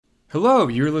Hello,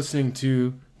 you're listening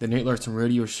to the Nate Larson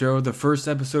Radio Show, the first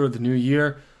episode of the new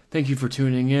year. Thank you for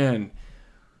tuning in.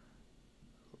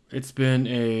 It's been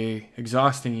a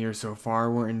exhausting year so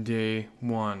far. We're in day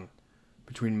one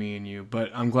between me and you,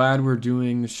 but I'm glad we're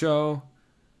doing the show.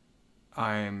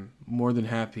 I'm more than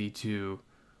happy to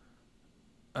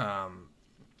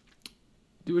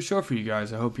do a show for you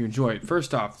guys. I hope you enjoy it.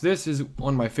 First off, this is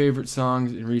one of my favorite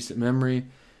songs in recent memory.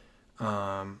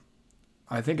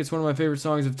 I think it's one of my favorite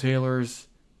songs of Taylor's.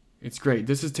 It's great.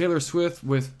 This is Taylor Swift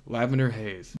with Lavender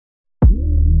Haze.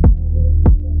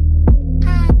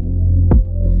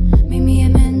 Meet me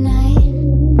at midnight.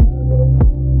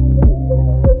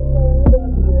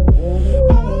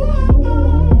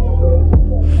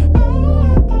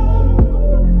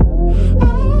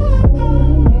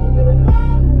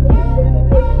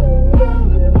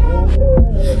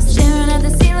 Staring at the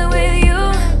ceiling with you.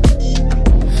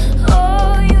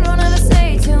 Oh, you don't ever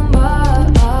say too much.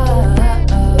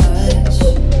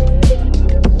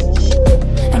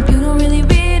 And you don't really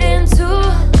read into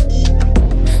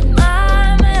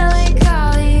my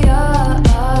melancholia.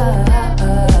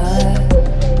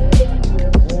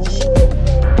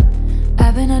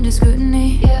 I've been under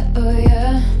scrutiny. Yeah, oh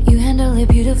yeah. You handle it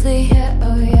beautifully. Yeah,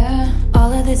 oh yeah.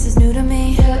 All of this is new to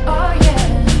me. Yeah, oh yeah.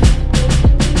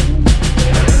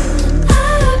 I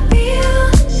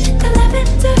feel the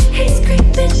lavender haze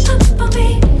creeping up on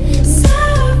me. So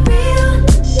real.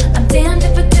 I'm damned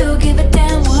if I do give a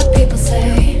damn what people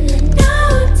say.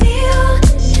 No deal.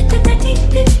 The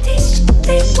 1950s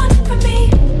they want from me.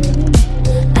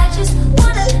 I just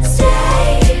wanna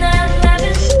stay in that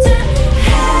lavender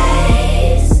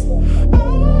haze.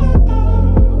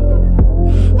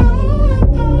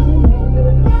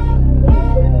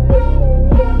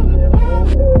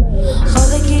 All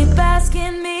they keep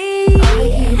asking me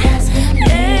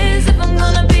is if I'm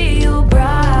gonna be your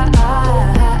bride.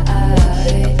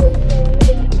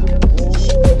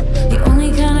 The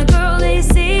only kind of girl they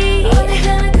see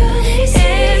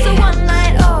is a one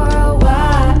night or a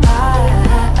wife.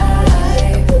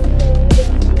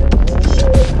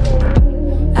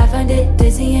 I find it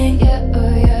dizzying, yeah,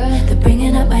 oh yeah. They're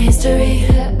bringing up my history,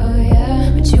 yeah, oh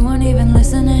yeah. But you weren't even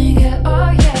listening, yeah,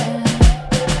 oh yeah.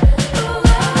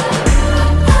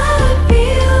 I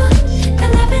feel the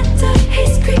lavender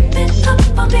haze creeping up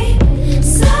on me.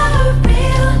 So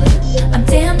real. I'm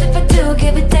damned if I do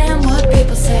give a damn what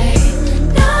people say.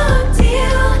 No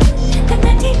deal. The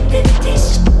 1950s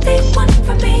they want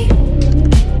from me.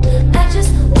 I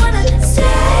just wanna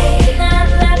stay in that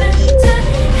lavender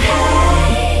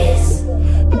haze.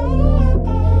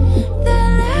 The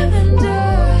lavender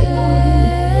haze.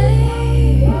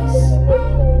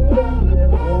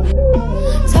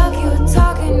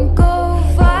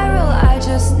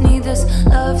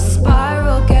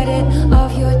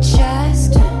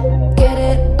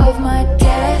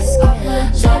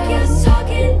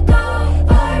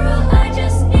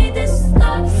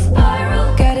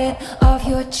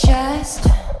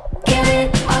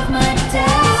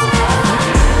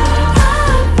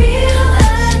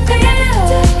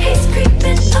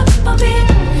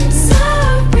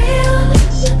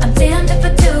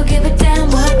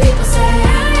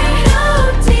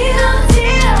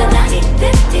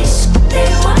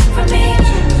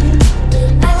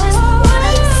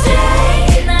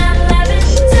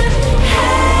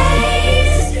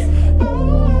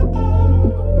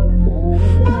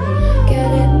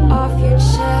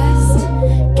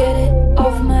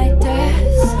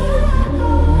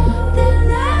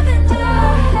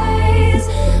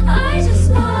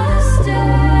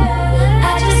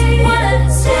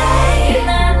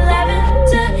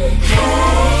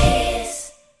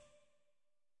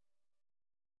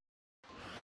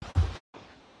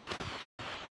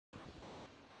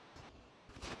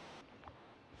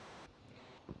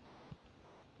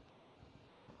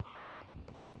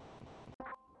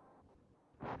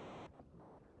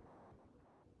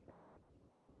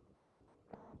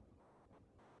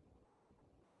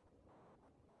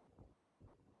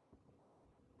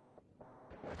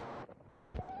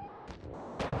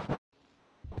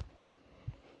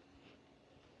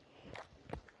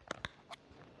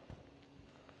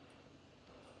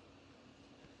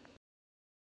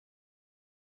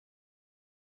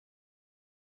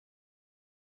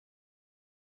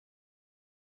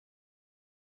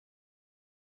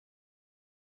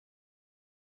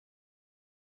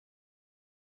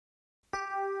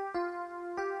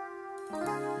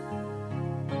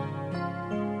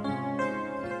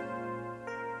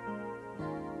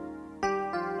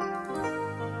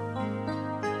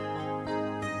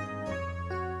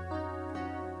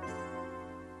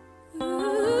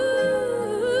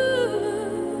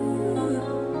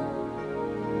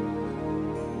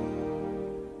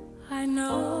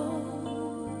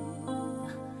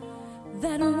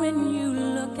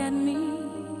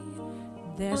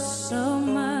 There's so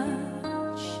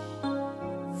much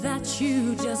that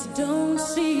you just don't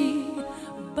see.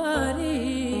 But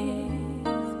if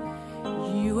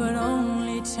you would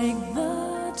only take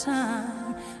the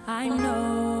time, I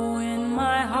know in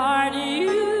my heart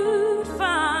you'd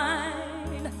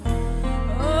find.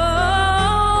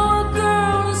 Oh, a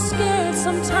girl is scared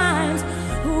sometimes,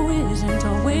 who isn't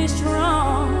always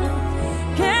strong.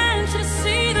 Can't you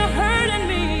see the hurt in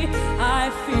me?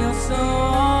 I feel so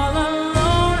all alone.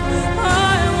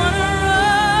 I wanna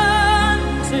run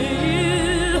to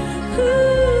you.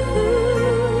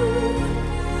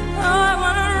 I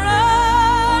wanna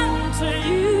run to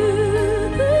you.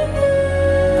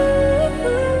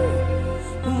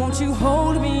 Won't you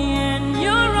hold me in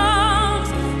your arms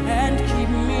and keep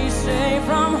me safe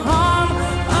from harm?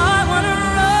 I wanna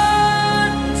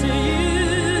run to you.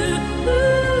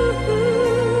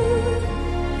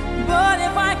 But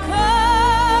if I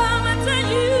come to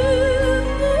you,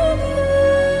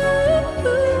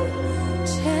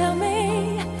 tell me,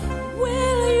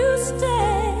 will you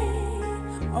stay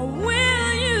or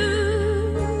will you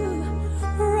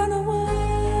run away?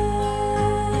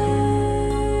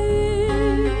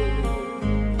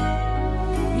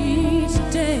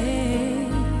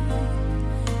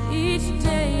 Each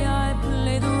day I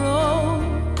play the role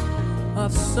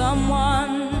of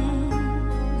someone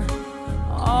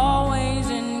always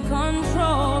in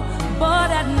control. But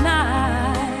at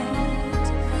night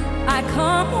I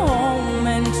come home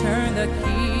and turn the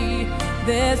key.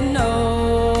 There's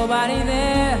nobody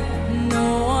there, no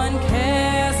one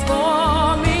cares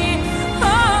for me.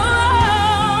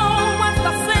 Oh, what's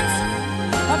the sense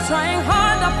of trying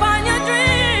hard to find your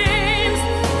dreams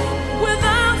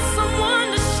without someone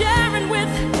to share it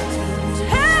with?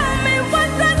 Tell me, what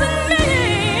does it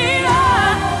mean? I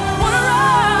wanna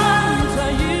run to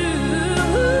you.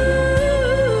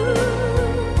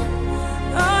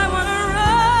 I wanna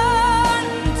run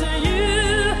to you.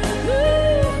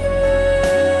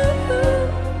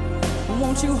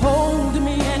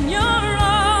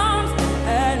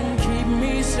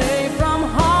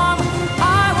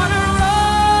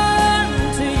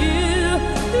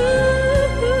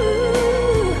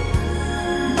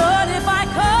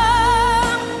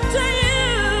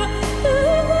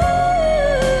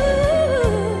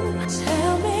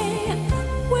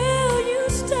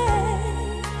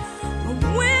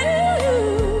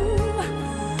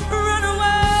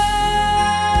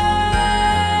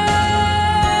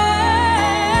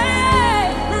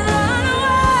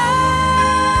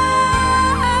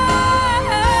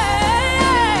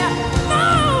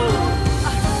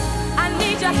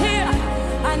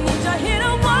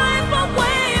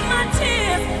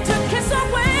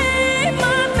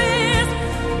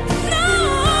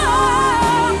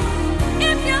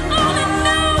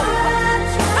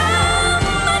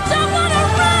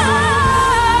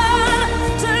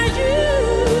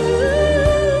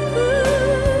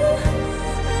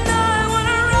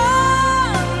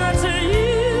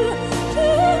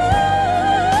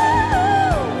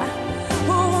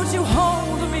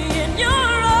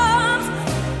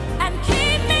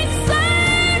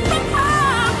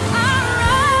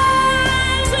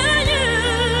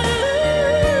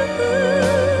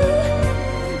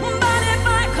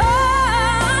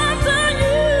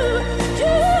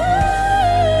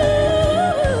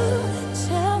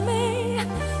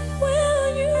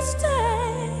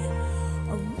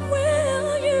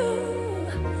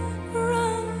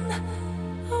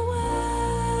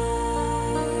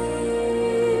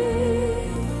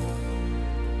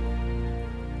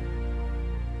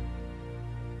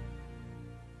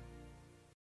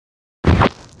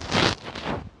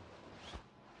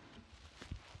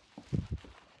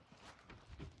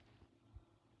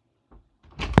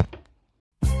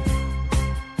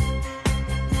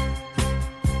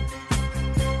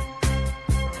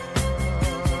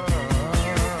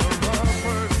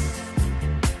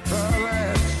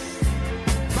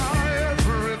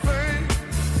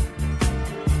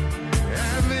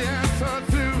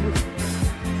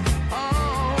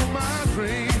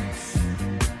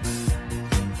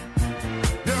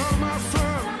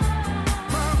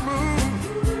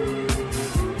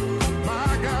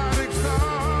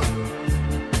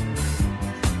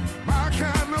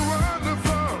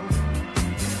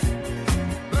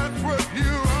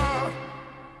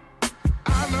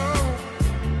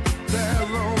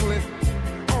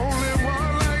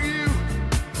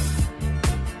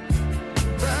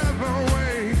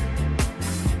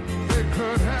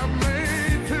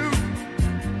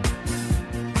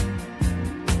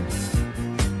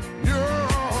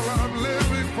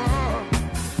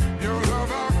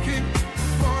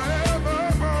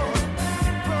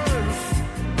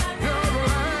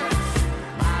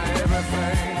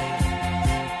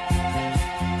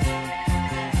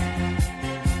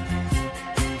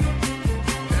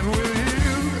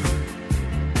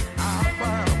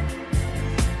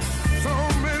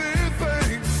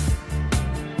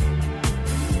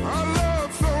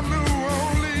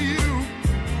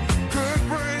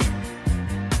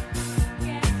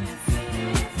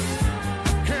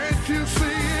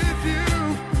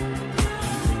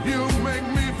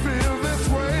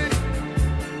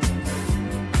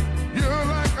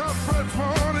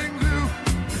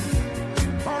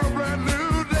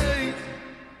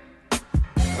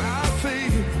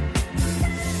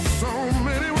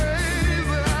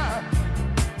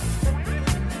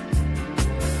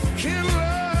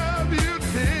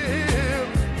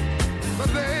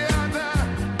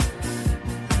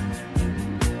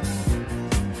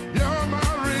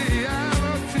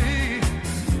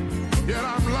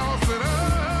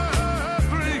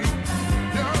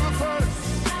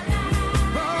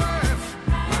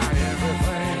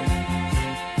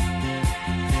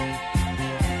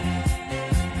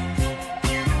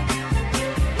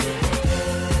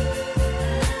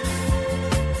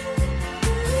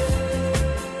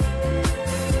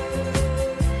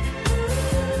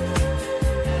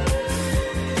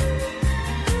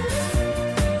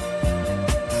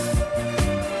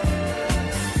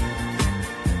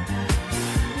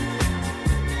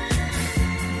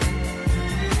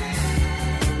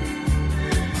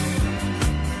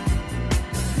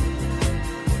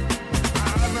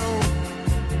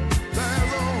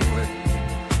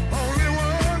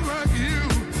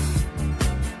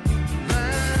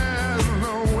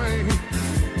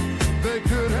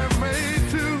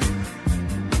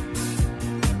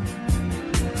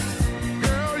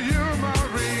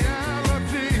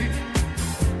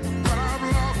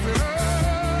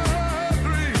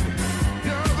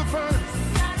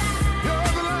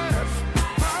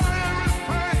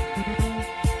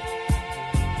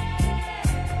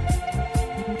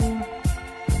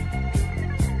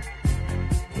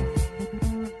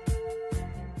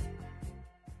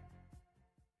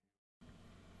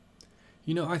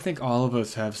 I think all of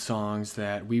us have songs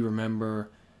that we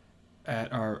remember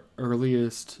at our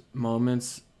earliest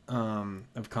moments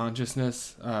of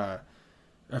consciousness. A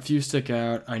few stick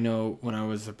out. I know when I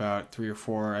was about 3 or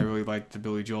 4, I really liked the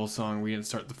Billy Joel song, We Didn't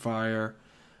Start the Fire.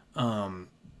 Of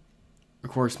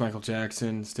course, Michael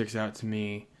Jackson sticks out to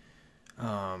me.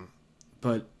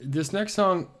 But this next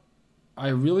song, I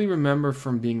really remember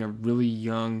from being a really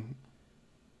young,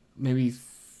 maybe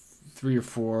 3 or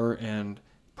 4, and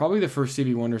probably the first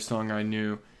Stevie Wonder song I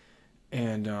knew.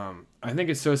 And I think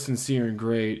it's so sincere and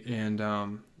great, and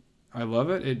I love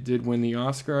it. It did win the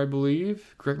Oscar, I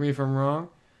believe. Correct me if I'm wrong.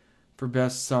 For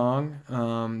Best Song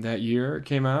that year it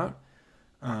came out.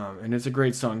 And it's a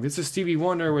great song. This is Stevie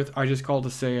Wonder with I Just Called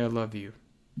to Say I Love You.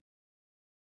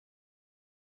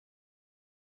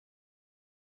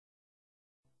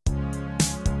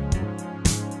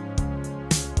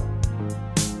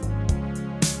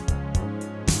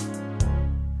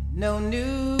 No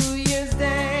New Year's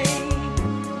Day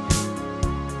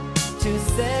to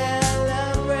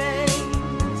celebrate.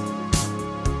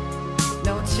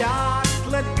 No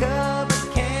chocolate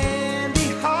covered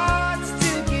candy hearts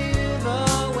to give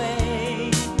away.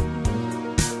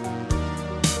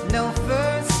 No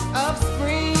first of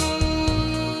spring,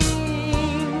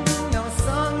 no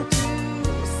song to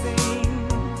sing.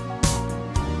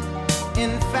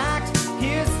 In fact,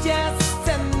 here's just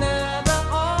another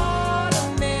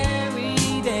ordinary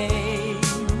day.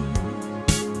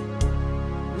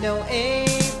 No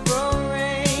April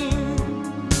rain,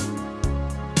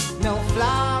 no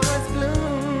flowers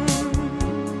bloom,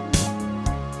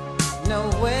 no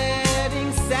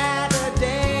wedding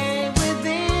Saturday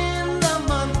within the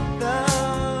month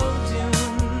of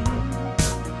June.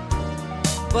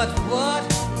 But what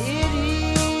it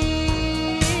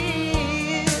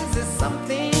is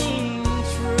something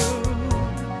true,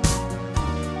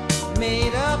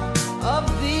 made up of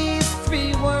these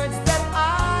 3 words that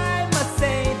I must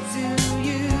say to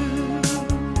you.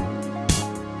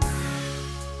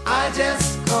 I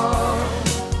just called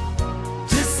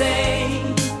to say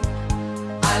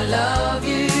I love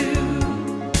you.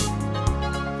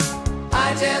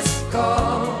 I just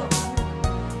called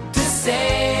to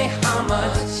say how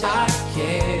much I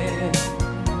care.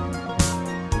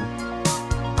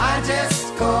 I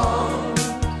just called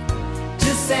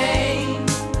to say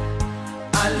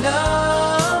I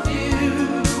love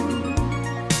you,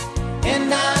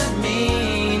 and I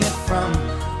mean it from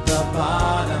the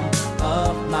bottom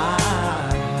of my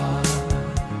heart.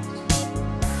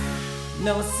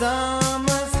 No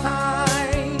summer's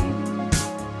high,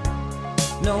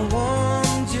 no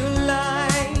warm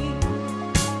July,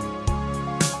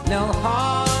 no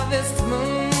harvest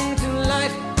moon to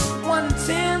light one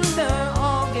tender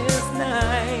August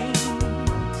night.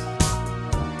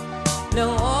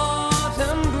 No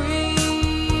autumn breeze,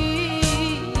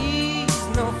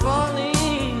 no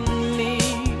falling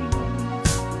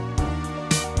leaves,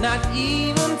 not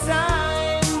even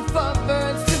time for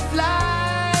birds to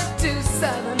fly to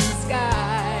southern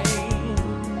skies.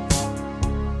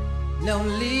 No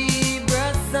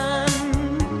Libra sun,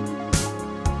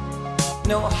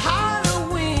 no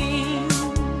Halloween,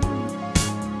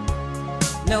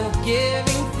 no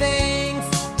giving thanks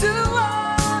to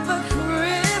all the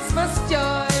Christmas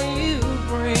joy you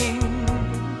bring.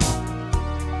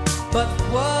 But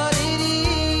what it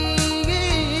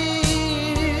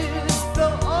is, so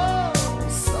oh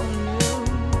so new,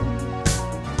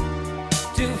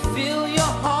 to fill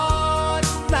your heart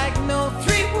like no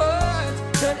 3 words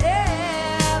could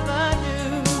ever do.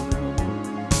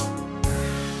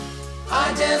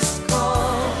 I just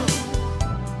called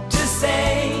to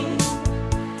say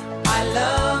I love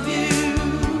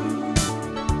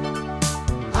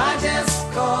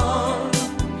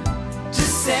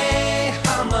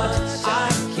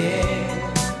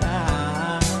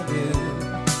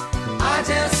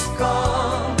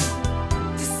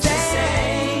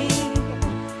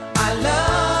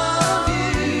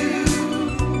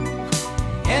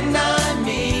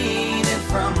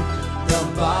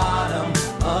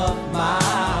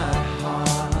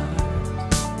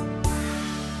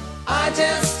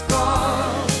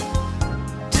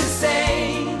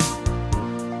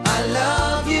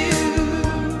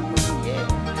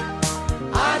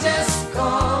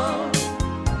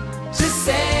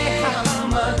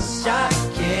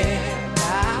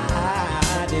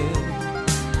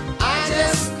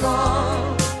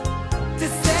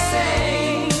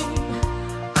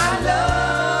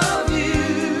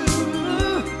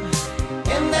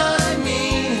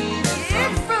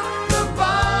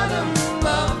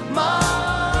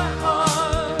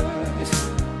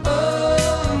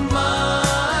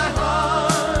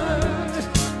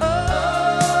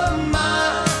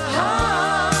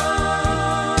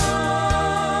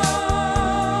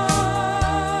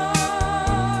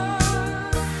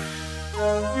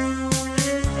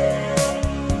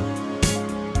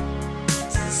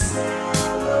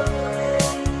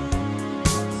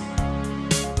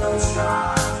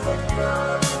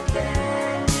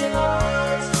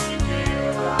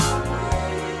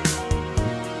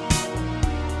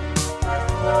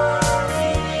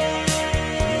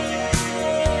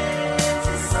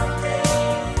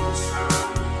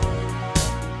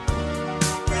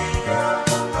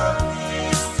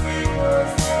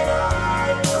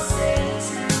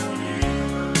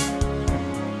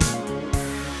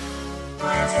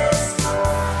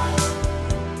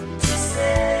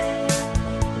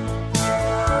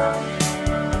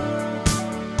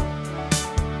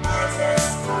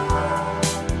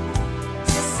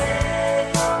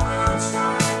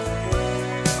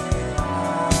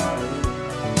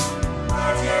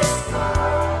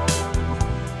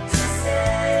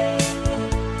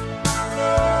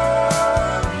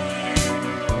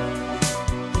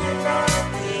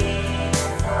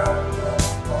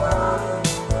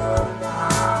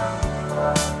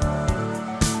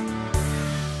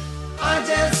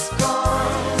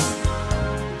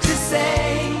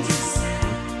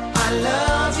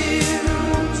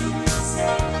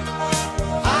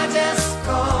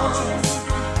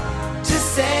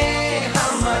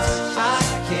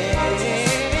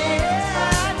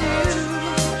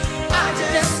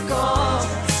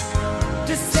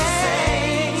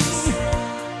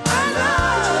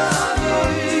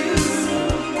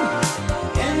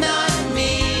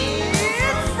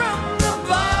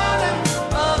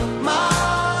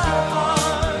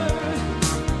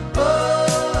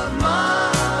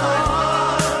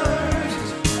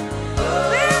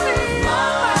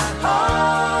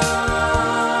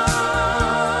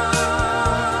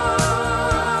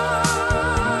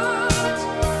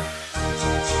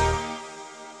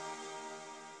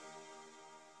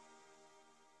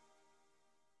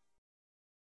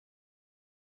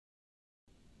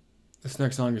This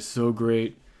next song is so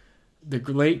great. The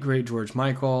late, great George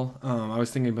Michael. I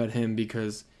was thinking about him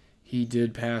because he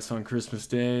did pass on Christmas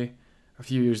Day a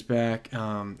few years back.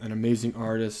 An amazing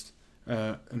artist,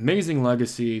 amazing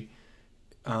legacy.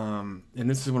 And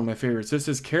this is one of my favorites. This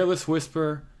is Careless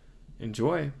Whisper.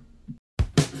 Enjoy.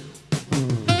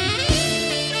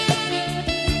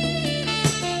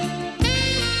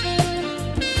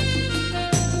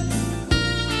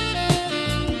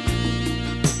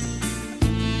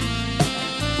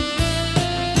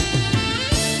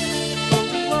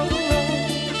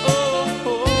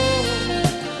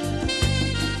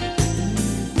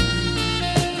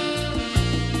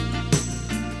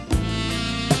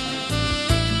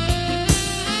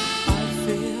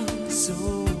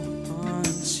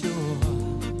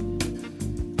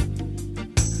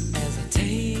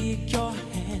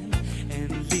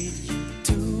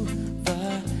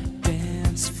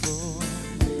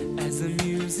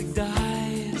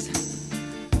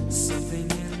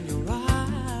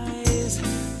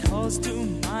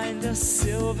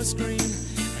 Silver screen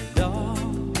and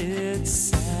all its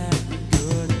sad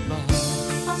goodbye.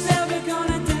 I'm never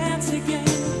gonna dance again.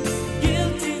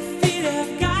 Guilty feet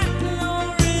have got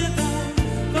no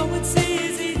rhythm. Though it's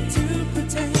easy to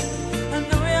pretend, I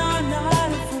know you're not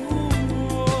a fool.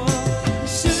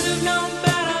 Should have known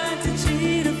better than to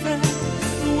cheat a friend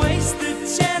and waste the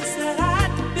chance that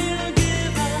I'd been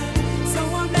given. So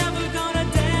I'm never gonna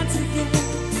dance again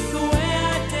the way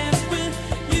I danced with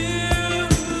you.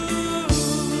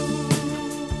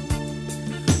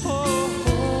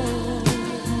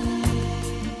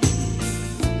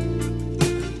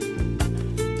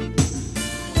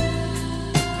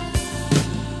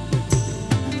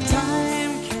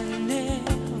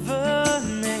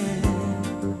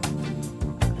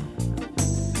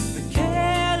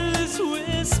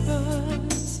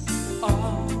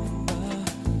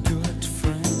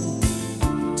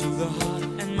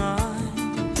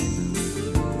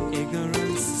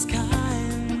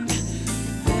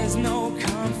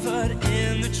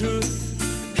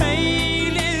 Truth,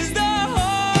 pain is the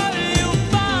whole you'll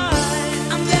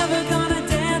find. I'm never gonna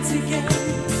dance again.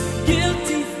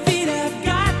 Guilty feet have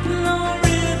got no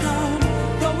rhythm.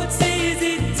 Though it's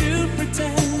easy to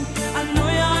pretend, I know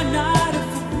you're not a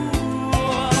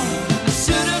fool. I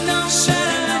should have known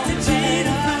better to cheat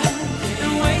a friend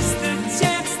and waste the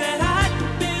chance that I'd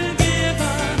been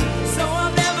given. So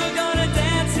I'm never gonna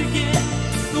dance again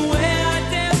the way I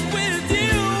danced with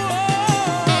you.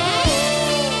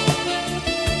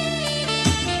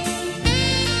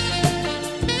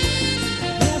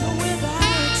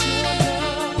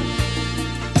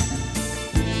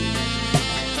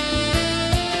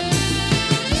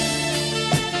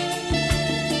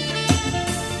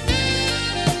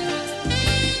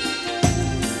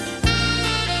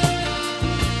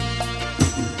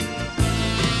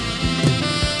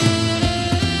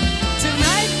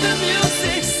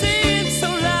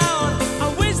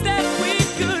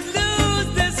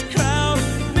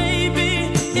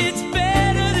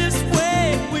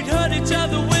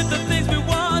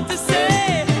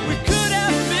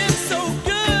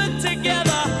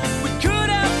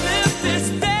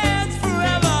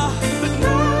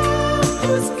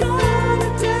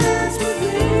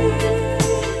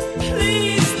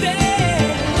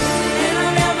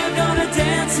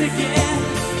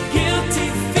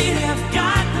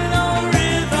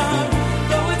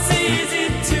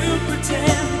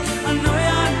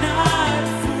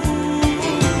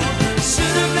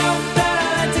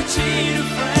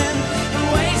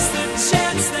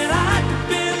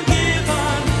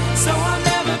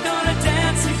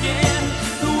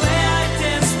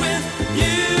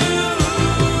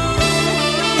 You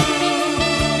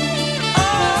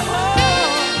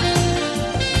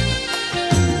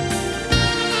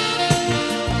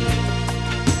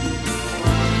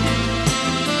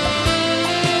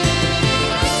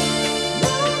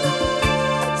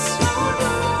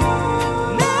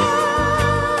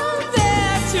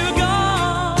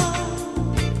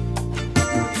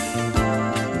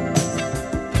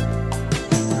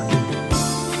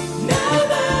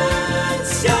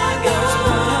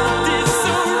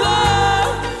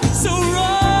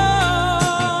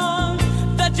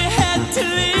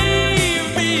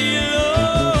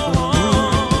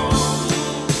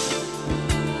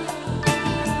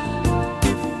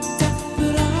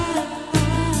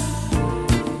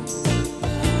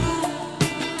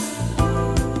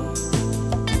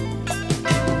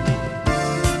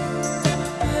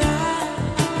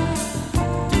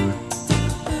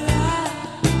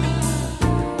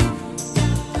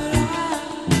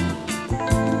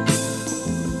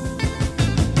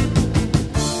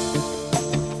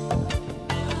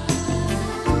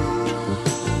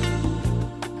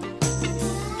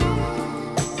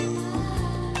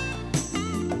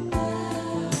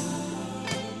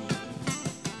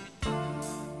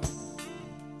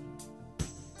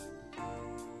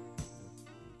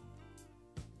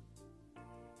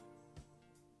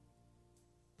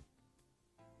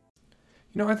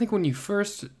I think when you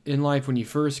first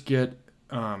get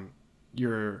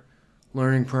your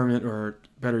learning permit, or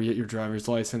better yet, your driver's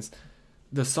license,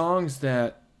 the songs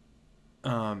that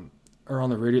are on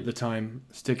the radio at the time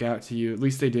stick out to you. At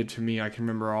least they did to me. I can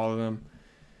remember all of them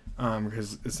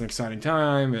because it's an exciting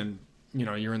time, and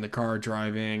you're in the car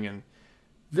driving. And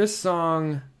this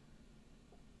song,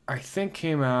 I think,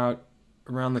 came out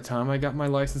around the time I got my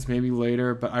license, maybe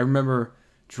later. But I remember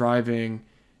driving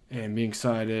and being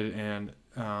excited, and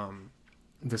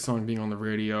the song being on the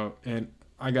radio. And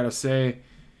I gotta say,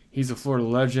 he's a Florida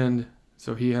legend,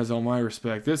 so he has all my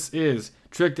respect. This is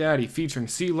Trick Daddy featuring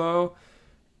CeeLo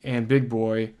and Big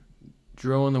Boy,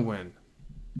 Drill in the Wind.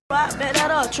 Bet that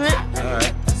up, Trick. All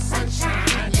right.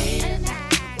 Sunshine in,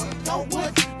 go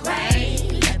wood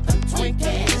grain, let them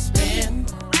Twinkies spin.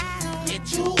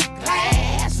 Get you a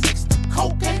glass, mix the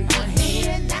Coke and the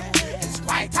hen. It's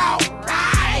quite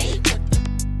alright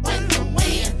when the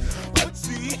wind, but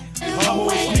see,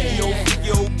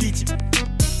 Yo, peachy.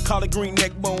 Collar green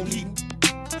neck bone heating.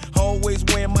 Always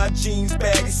wearing my jeans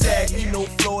baggy saggy.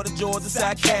 Florida, Georgia,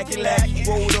 side khaki lacky.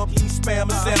 Rolled up, eat spam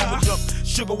and sandwich up.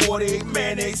 Sugar water, egg,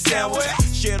 mayonnaise sandwich.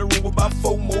 Share the room with about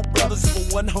 4 more brothers.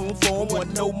 For one home for 'em,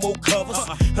 one no more covers.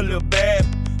 A little bad.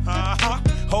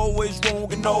 Always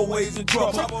wrong and always in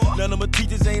trouble. None of my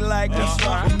teachers ain't like me.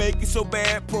 Make it so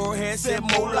bad, poor hand said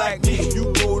more like me.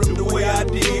 You growed up the way I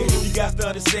did. You got to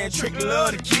understand, Trick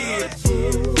love the kids.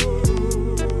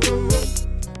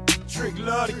 Trick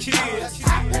love the kids.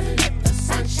 top and let the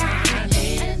sunshine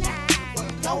in.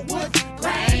 Go wood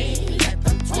grain, let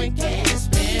them Twinkies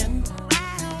spin.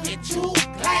 Get you a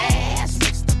glass,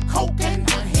 mix the Coke and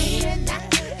the hen.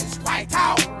 It's quite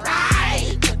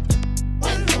alright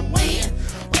when the wind,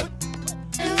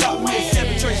 Talk me a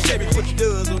 7 train Chevy, put the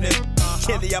dubs on that.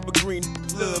 Kelly apple green,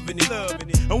 loving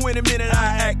it. And when a minute I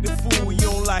act the fool, you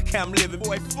don't like how I'm living,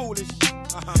 boy, foolish.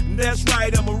 That's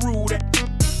right, I'm a rule that.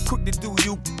 Quick to do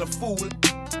you a fool.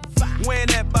 Weighing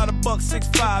that about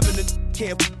 $1.65 in the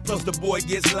camp, plus the boy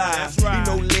gets live. Right.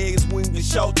 Legs, wings, and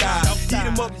short thighs.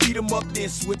 Heat 'em up, then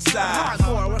switch sides.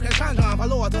 Hardcore, working conjure from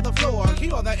floor to the floor.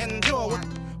 Cure the endure.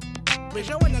 We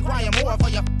show and inquire more for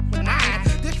your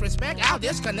mind. Disrespect, I'll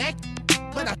disconnect.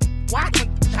 But a watch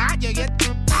when hot you get.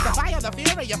 The fire, the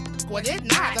fury, you with it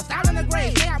not. The style and the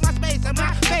grace, yeah, my space and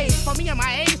my face. For me and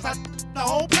my ace, the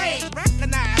whole place.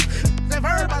 Recognize, the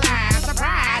verbalize,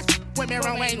 surprise. Women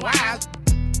remain wild.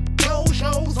 Close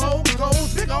shows, hoes,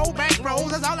 goes, big old bank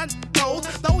rolls, that's all I know.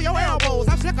 Throw your elbows,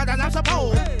 I'm slicker than I'm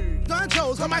supposed. Gun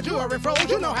shows, got my jewelry froze,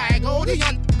 you know how it goes. The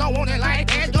young don't want it like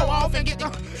that. Go off and get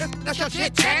the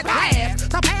shit chat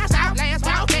blast. So pass out, last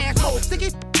out, cash flow.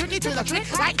 Sticky, tricky to the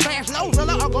trick, like trash low.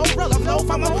 Rilla or go, rilla flow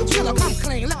from a chiller. Come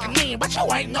clean, looking mean, but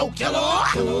you ain't no killer.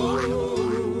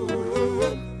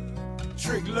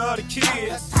 Trick love the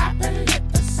kids. top and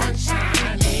let the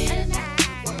sunshine in.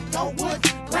 Go wood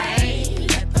grain,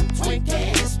 let them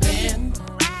Twinkies spin.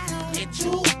 Get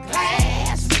you a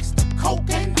glass, mix the Coke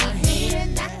and the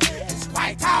hen. It's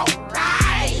quite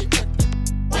alright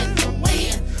when the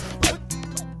wind,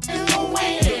 in the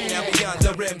wind. Now beyond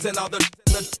the rims and all the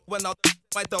when all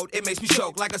my throat, it makes me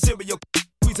choke like a cereal.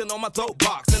 Squeezing on my throat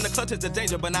box, and the clutch is the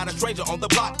danger, but not a stranger on the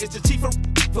block. It's the chief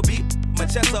for beat, my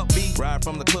chest up beat. Ride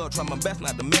from the club, try my best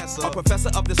not to mess up. A professor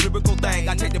of this lyrical thing,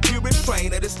 I take the purest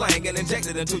strain of this slang and inject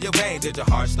it into your vein. Did your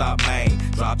heart stop, man?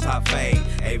 Drop top fade,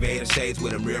 aviator shades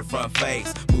with a rear front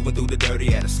face. Moving through the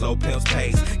dirty at a slow pimp's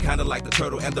pace. Kinda like the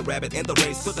turtle and the rabbit in the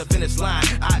race. To the finish line,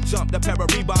 I jumped the pair of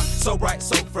Reebok. So bright,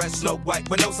 so fresh, snow white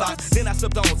with no socks. Then I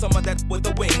slipped on some of that with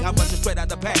the wing. I busted straight out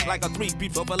the pack like a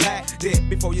 3-piece of a lat. Did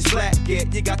before you slack,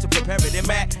 get you got to prepare it and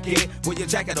mat. Get with your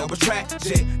jacket over track.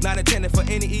 Shit, not intended for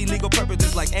any illegal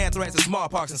purposes like anthrax and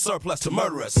smallpox and surplus to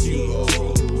murderers. You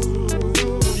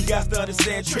got to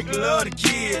understand, Trick love the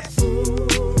kids.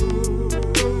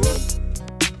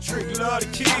 Trick love the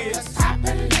kids. Top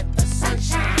and let the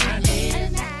sunshine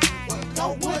in.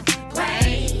 Go wood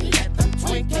grain, let them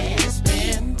Twinkies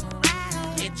spin.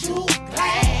 Get you a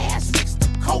glass, mix the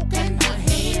Coke and the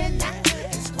hen.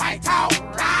 It's quite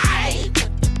alright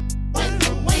when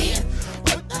the wind,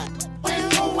 when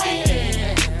the wind.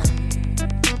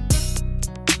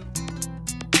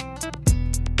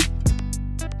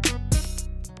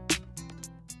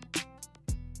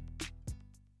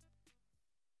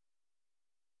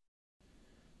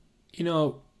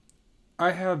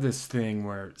 I have this thing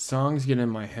where songs get in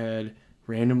my head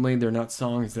randomly. They're not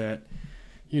songs that,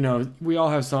 we all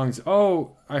have songs.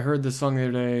 Oh, I heard this song the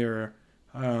other day, or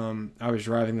I was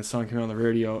driving, the song came on the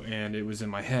radio, and it was in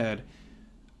my head.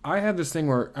 I have this thing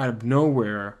where out of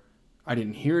nowhere, I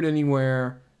didn't hear it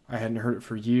anywhere. I hadn't heard it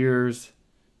for years,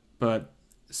 but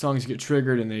songs get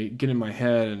triggered and they get in my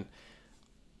head, and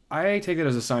I take it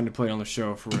as a sign to play it on the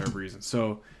show for whatever reason.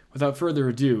 So without further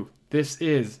ado, this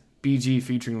is BG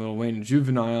featuring Lil Wayne and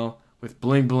Juvenile with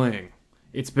Bling Bling.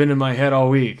 It's been in my head all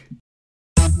week.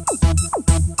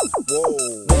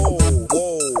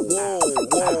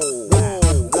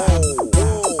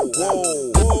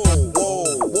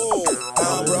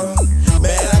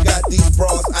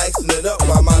 Icing it up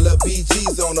while my little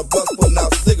BG's on the bus putting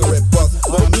out cigarette butts.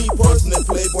 But me personally,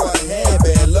 Playboy, I had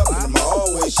bad luck. And I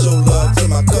always show love to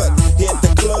my cut. Hit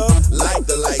the club, light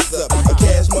the lights up. A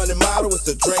cash money model is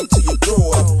the drink till you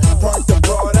throw up. Park the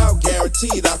broad out,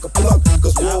 guaranteed I can pluck.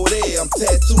 Cause whoa there, I'm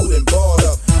tattooed and barred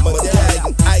up.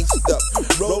 Medallion iced up,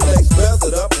 Rolex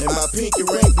bezeled up, and my pinky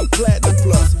ring be platinum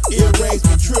plus. Earrings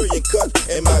be trillion cut,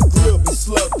 and my grill be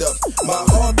slugged up. My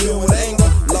heart filled with anger,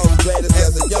 lost Gladys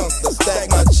as a youngster. Stack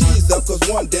my cheese up, cause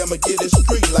one day I'ma get his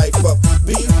street life up.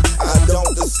 Beef, I don't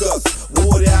discuss.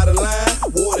 Woody out of line,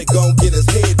 Woody gon' get his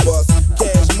head bust.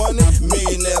 Cash money,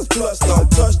 millionaires plus. Don't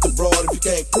touch the broad if you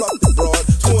can't pluck the broad.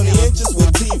 20 inches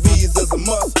with TVs is a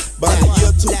must. By the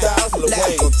year 2000, Lil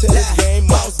Wayne gon' tell his game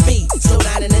up. Boss beat, slow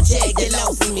down in the jag, get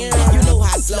lost in me. You know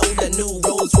how slow the new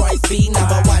Rolls Royce be.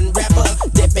 Number one rapper,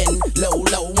 dipping low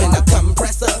in a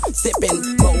compressor, sipping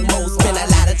Momo, spin a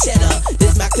lot of cheddar.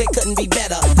 This my clique couldn't be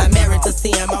better. I'm married to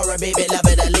CMR, baby, love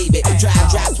it or leave it. Drive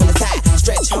drops when it's hot,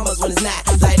 stretch hummers when it's not.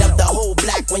 Light up the whole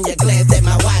block when you glance at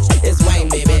my watch. It's Wayne,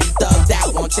 baby, thugged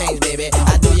out, won't change, baby.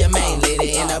 I do your main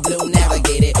lady in a blue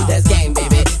Navigator. That's game,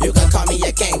 baby. You can call me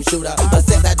a game shooter, but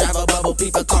since I drive a bubble,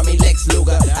 people call me Lex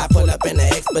Luger. I pull up in the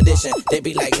expedition, they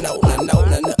be like, no,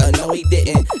 he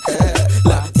didn't.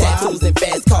 Look, tattoos and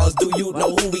fast cars, do you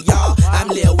know who we are? I'm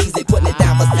Lil Weezy, putting it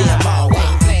down for CMR.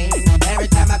 Bling, bling. Every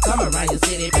time I come around your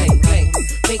city, bling, bling.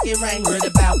 Pinky ring, word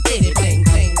about bitty, bling,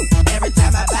 bling. Every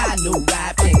time I buy a new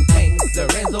ride, bling, bling.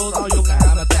 Lorenzo's on you,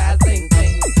 traumatized, bling,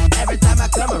 bling. Every time I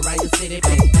come around your city,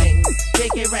 bling, bling.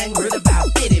 Pinky ring, word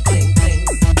about bitty, bling, bling.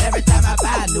 Every time I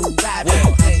buy a new ride,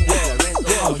 bling, bling.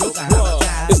 Lorenzo's on you,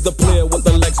 traumatized. It's the player with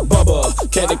the Lex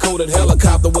Bubba, candy-coated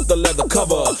helicopter with the leather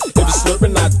cover. If you're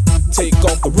slurping, I take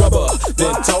off the rubber,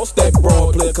 then toss that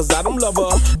broad player, cause I don't love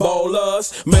her.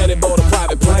 Ballers, man, they bought a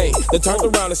private plane, then turned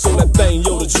around and sold that thing,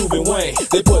 yo, to Juven Wayne.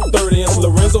 They put 30-inch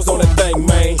Lorenzo's on that thing,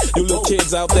 man. You little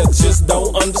kids out there just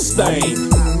don't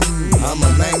understand. I'm a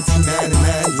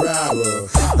 1999 driver.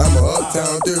 I'm a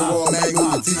uptown third wall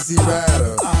magnet with TC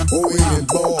rider. Always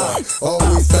boy,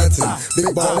 always stunting.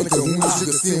 Big ballin' cause when you should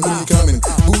see when you coming.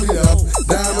 Boot it up,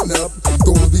 diamond up,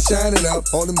 gold be shining up.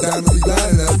 All them diamonds be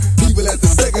lining up. People at the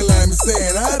second line be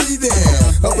saying, I be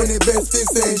damn. Up in their best fit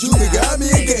saying, you got me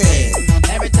again.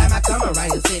 Every time I come around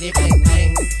your city, bling,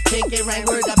 bling. Pinky ring,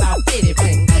 word about bitty,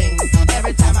 bling, bling.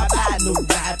 Every time I buy a new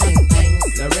ride, bling, bling.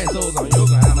 Lorenzo's on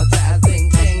yoga, I'm a tie, bling,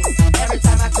 bling. Every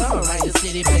time I come around your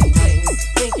city, bling, bling.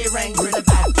 Pinky ring, word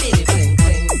about bitty, bling,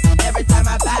 bling. Every time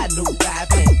I buy a new ride,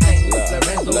 bling, bling.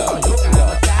 Lorenzo's on yoga, I'm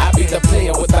a tie. I be the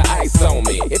player with the ice on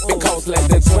me. If it costs less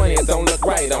than 20, it don't look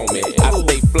right on me. I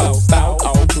stay flossed out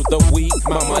all through the week.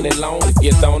 My money long, if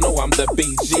you don't know, I'm the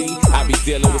BG. I be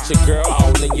dealing with your girl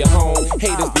all in your home.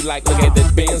 Haters be like, look at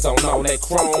that Benz on all that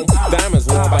chrome. Diamonds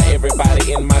worn by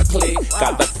everybody in my clique.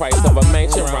 Got the price of a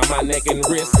mansion around my neck and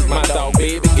wrist. My dog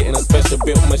baby getting a special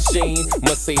built machine.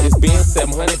 Mercedes Benz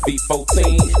 700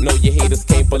 V14. Know your haters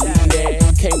can't believe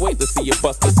that. Can't wait to see you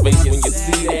bust his face when you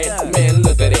see that. Man,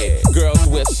 look at that. Girls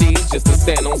wear shades just to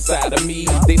stand on side of me.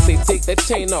 They say take that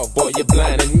chain off, boy, you're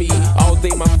blinding me. All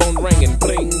day my phone ringing,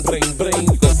 bling, bling,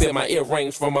 bling. You can see my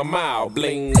earrings from a mile,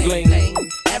 bling, bling. Bling.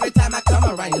 Every time I come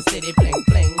around your city, bling,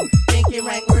 bling. Pinky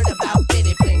ring, word about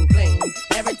bitty, bling, bling.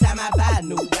 Every time I buy a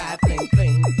new ride, bling,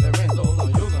 bling. Lorenzo's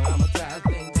on yoga, I'm a tie,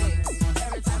 bling, bling.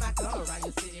 Every time I come around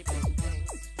your city, bling, bling.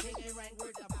 Pinky ring,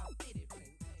 word about bitty,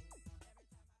 bling, bling.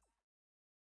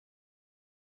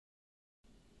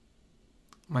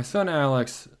 My son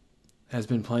Alex has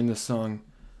been playing this song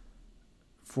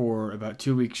for about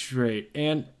 2 weeks straight.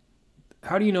 And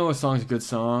how do you know a song's a good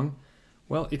song?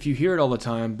 Well, if you hear it all the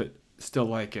time but still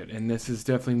like it. And this is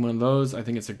definitely one of those. I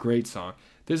think it's a great song.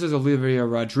 This is Olivia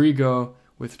Rodrigo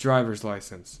with Driver's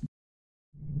License.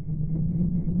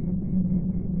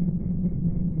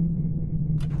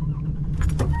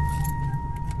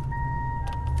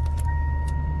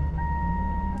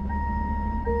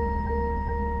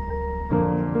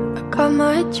 Got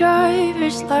my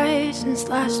driver's license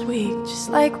last week, just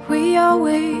like we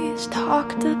always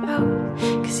talked about.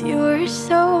 Cause you were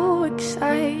so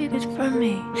excited for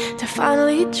me to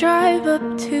finally drive up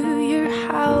to your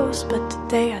house. But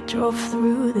today I drove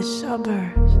through the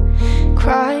suburbs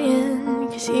crying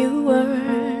cause you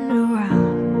weren't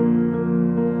around.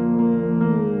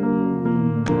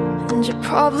 And you're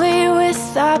probably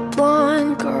with that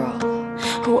blonde girl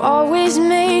who always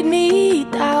made me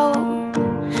doubt.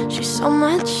 She's so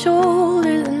much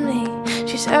older than me.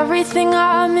 She's everything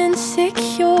I'm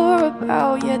insecure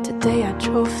about. Yet today I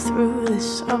drove through the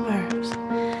suburbs.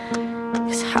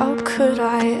 'Cause how could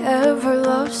I ever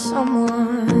love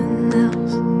someone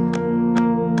else?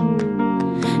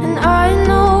 And I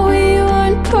know we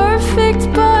weren't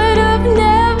perfect, but I've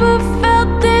never felt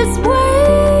this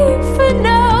way for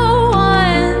no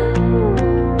one.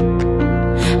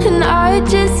 And I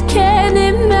just can't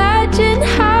imagine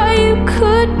how you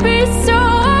could be so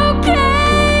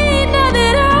okay now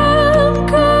that I'm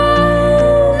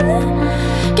gone.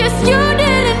 Guess you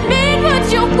didn't mean what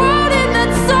you wrote in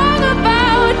that song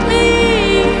about me.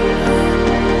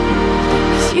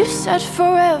 'Cause you said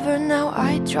forever, now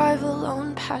I drive alone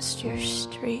past your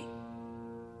street.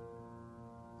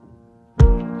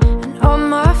 And all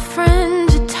my friends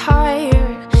are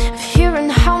tired of hearing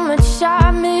how much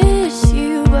I miss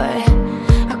you, but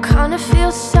I kinda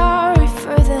feel sorry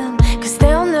for them, 'cause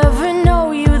they'll never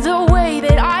know you the way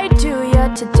that I do.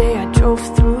 Yet today I drove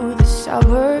through the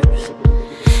suburbs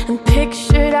and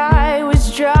pictured I was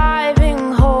driving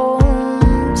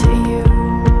home to you.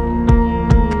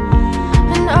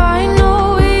 And I know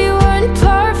we weren't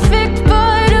perfect,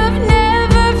 but I've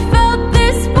never felt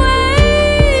this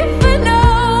way for no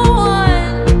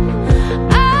one.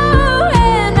 Oh,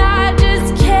 and I just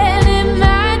can't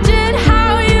imagine how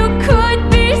you could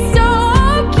be so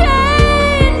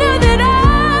okay now that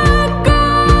I'm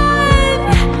gone.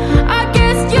 I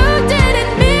guess you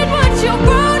didn't mean what you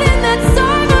wrote in that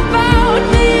song about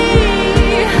me.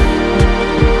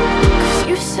 'Cause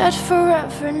you said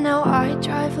forever, now I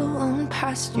drive alone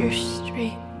past your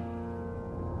street.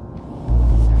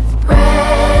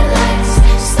 Red lights,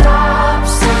 stop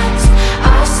signs,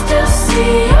 I still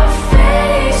see your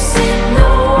face in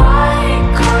the white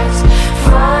cars,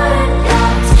 front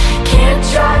yards. Can't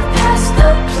drive past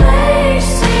the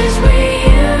places we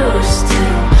used to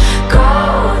go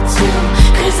to,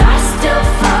 'cause I still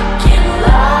fucking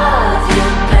love you,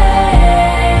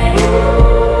 babe.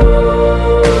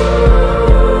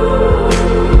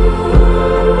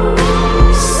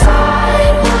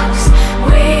 Sidewalks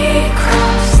we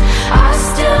crossed, I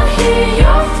still hear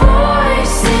your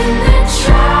voice in the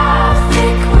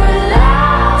traffic. We're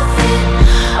laughing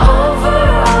over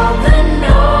all the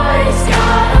noise.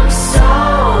 God, I'm so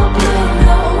blue,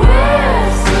 no we're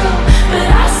through, but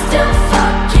I still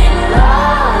fucking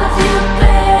love you,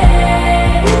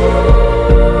 babe.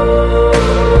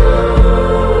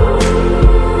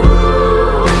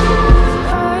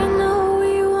 I know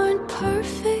we weren't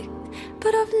perfect,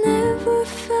 but I've never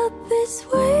felt this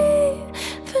way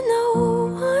for no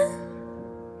one.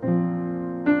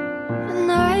 And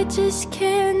I just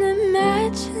can't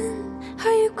imagine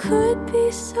how you could be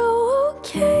so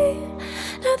okay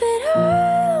now that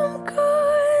I'm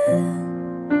gone.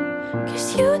 'Cause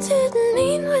you didn't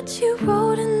mean what you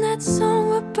wrote in that song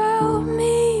about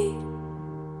me.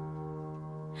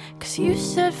 'Cause you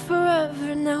said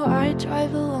forever, now I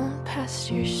drive alone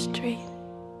past your street.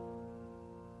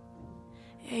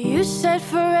 Yeah, you said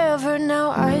forever,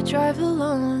 now I drive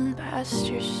alone past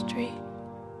your street.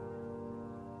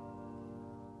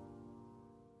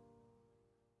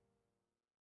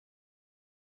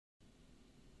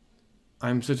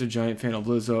 I'm such a giant fan of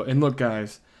Lizzo. And look,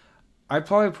 guys, I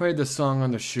probably played this song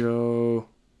on the show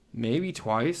maybe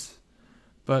twice,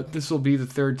 but this will be the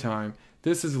third time.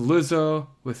 This is Lizzo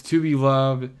with To Be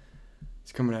Loved.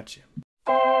 It's coming at you.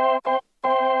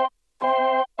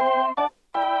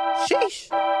 Sheesh.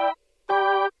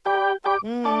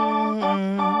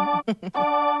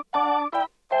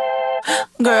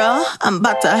 Girl, I'm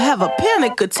about to have a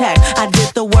panic attack. I did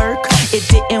the work, it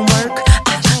didn't work.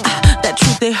 That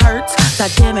truth, it hurts.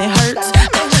 That damn, it hurts.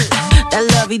 That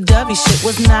lovey-dovey shit,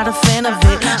 was not a fan of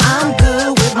it. I'm good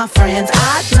with my friends,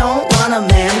 I don't want a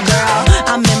man, girl.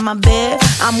 I'm in my bed,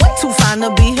 I'm way too fine to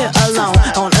be here alone.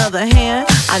 On other hand,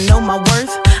 I know my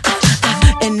worth,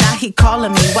 and now he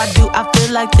calling me. Why do I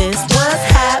feel like this? What's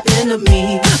happening to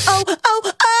me? Oh, oh,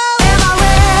 oh. Am I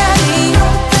ready?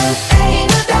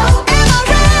 Ain't a doubt. Am I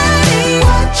ready?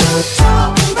 What you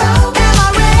talking about? Am I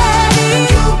ready?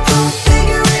 You gon'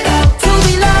 figure it out. To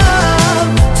be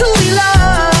loved, to be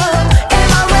loved.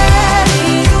 Am I ready?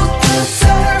 You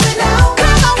deserve it now.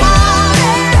 'Cause I want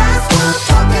it. That's what I'm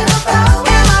talking about.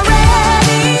 Am I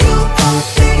ready? You gon'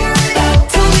 figure it out.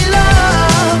 To be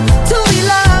loved, to be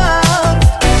loved.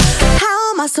 How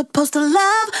am I supposed to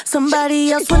love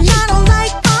somebody else when I don't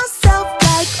like myself?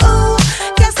 Like, ooh,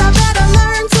 guess I better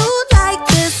learn to like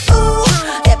this. Ooh,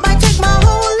 it might take my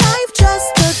whole life just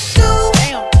to do.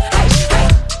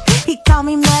 He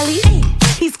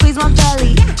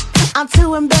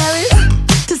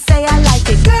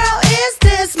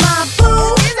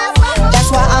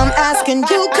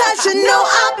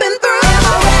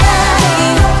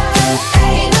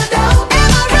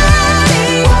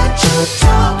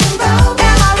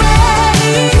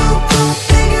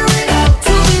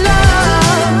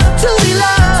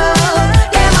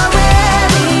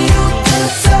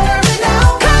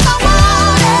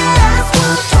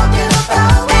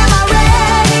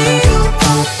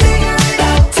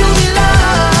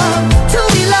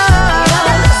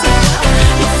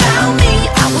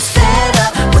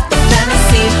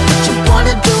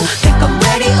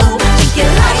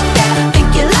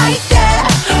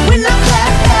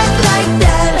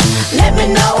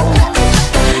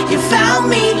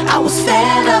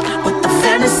up with the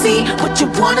fantasy. What you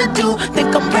wanna do?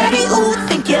 Think I'm ready? Ooh,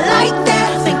 think you like that?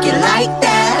 Think you like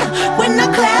that? When I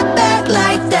clap back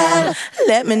like that,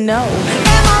 let me know.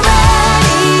 Am I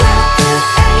ready?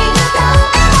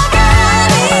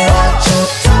 What you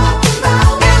talking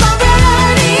about? Am I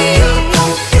ready?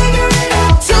 Don't figure it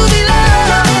out. To be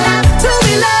loved, to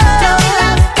be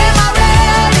loved. Am I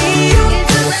ready? You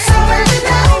just figure it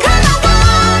out. 'Cause I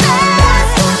want it.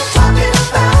 That's what I'm talking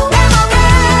about. Am I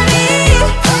ready?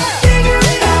 Don't figure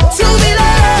it out. To be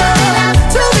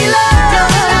loved, to be loved.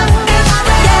 Am I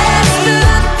ready?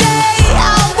 Yesterday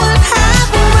I would have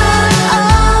run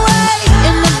away,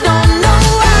 and I don't know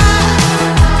why.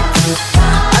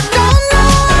 I don't know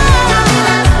why.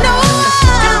 No why.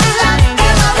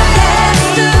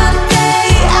 Yesterday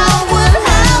I would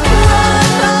have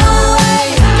run away,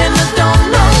 and I don't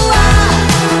know why.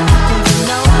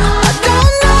 I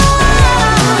don't know why,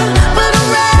 but I'm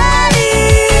ready.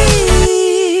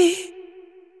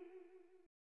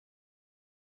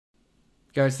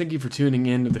 Guys, thank you for tuning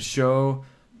in to the show,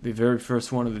 the very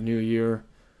first one of the new year.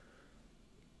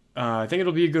 I think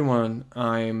it'll be a good one.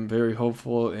 I'm very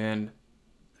hopeful and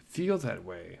feel that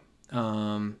way.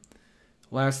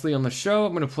 Lastly, on the show,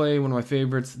 I'm going to play one of my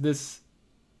favorites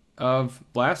of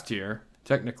last year,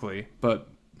 technically, but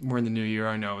we're in the new year.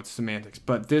 I know it's semantics,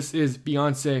 but this is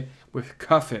Beyonce with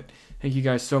Cuff It. Thank you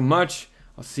guys so much.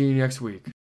 I'll see you next week.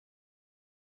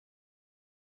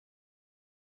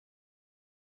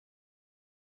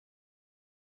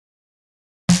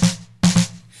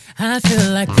 I feel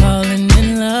like falling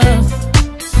in love.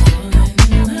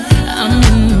 I'm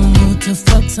in the mood to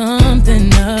fuck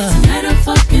something up. Tonight I'm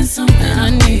fucking something. I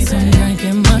need some drink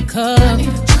in my cup.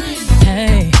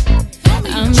 Hey,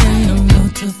 I'm in the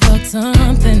mood to fuck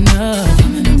something up.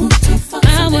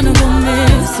 I wanna go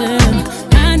missing.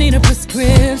 I need a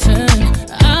prescription.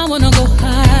 I wanna go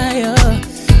higher.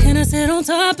 Can I sit on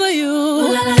top of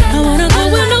you? I wanna go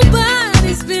where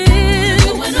nobody's been.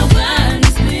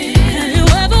 Have you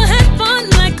ever had fun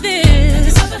like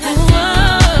this?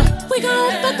 Whoa, we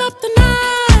gon' fuck up the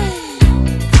night.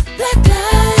 Black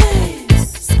lights,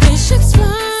 spaceships fly.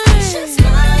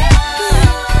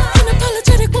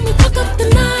 Unapologetic when we fuck up the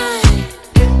night.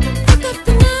 Fuck up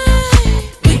the night.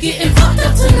 We getting fucked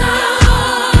up tonight.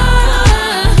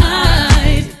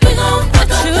 We gon'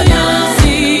 fuck up the night.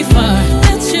 See fire,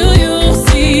 let you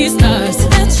see stars.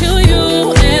 Let you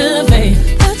elevate.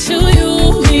 Let you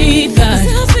meet God.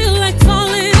 'Cause I feel like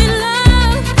falling in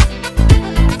love.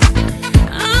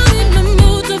 I'm in the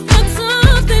mood to fuck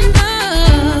something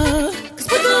up. 'Cause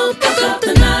we gon' fuck up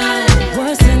the night.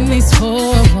 What's in these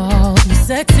four walls? You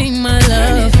sexy, my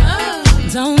love.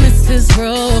 Don't miss this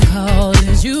roll call.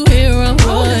 Did you hear a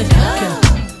word?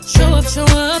 Show up, show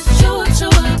up, show up, show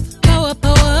up. Go up,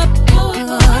 go up, go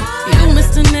up. You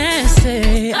Mr.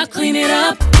 Nasty, I clean it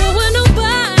up. Go where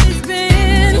nobody's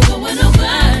been. Go where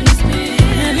nobody's been.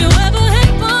 Have you ever had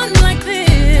fun like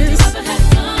this?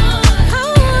 I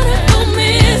wanna go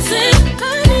missing.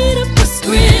 I need a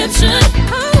prescription.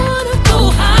 I wanna go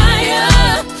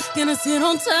higher. Gonna sit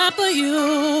on top of you.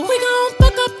 We gon'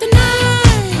 fuck up the night.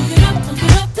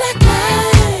 Black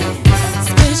lights,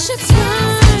 spaceships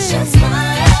fly.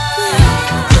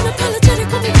 Unapologetic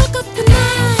when we fuck up the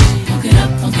night. Fuck it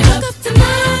up, fuck up the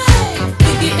night.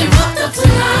 We getting fucked up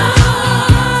tonight.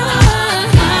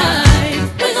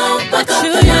 We gon' fuck up the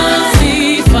night.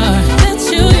 See fire, let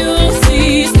you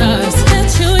see stars. Let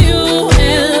you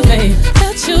elevate.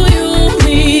 Let you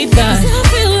meet God. 'Cause I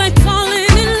feel like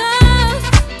falling in love.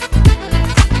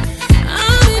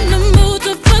 I'm in the mood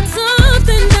to fuck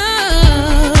something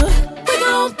up. We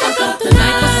gon' fuck up the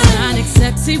night. Sonic,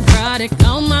 sexy, erotic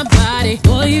on my body.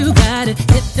 Boy, you got it.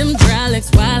 Hit them hydraulics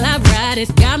while I ride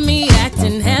it. Got me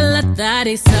acting hella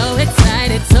thotty. So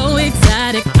excited, so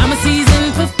exotic. I'm a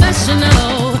seasoned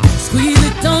professional. Squeeze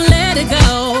it, don't let it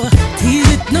go. Tease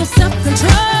it, no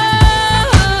self-control.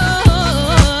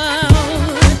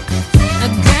 I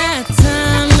got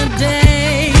time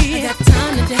today. I got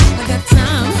time today. I got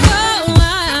time. Oh,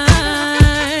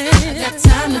 I got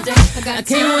time today. I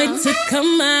can't wait to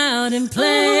come out and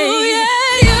play. Ooh,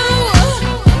 yeah, you.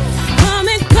 Come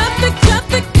and cuff it,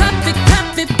 cuff it, cuff it,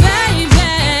 cuff it, baby.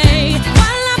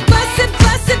 While I bust it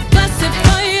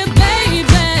for you, baby.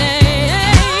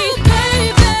 Oh,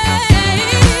 baby.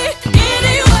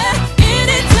 Anywhere,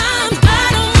 anytime, I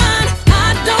don't mind.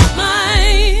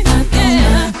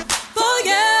 Yeah, for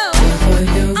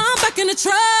you. I'm back in the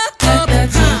truck up,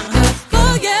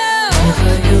 for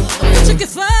you. Bitch, you get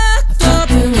fucked up,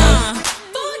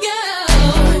 for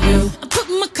you. I'm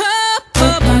putting my cup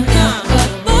up,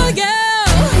 for you.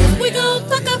 We gon'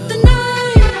 fuck up the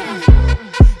night.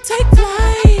 Take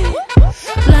flight,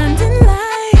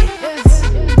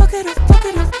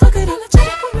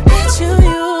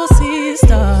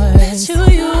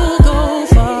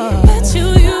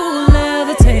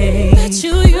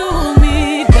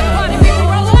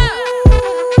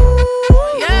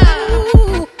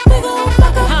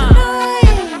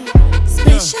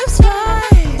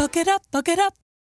 Book it up, book it up.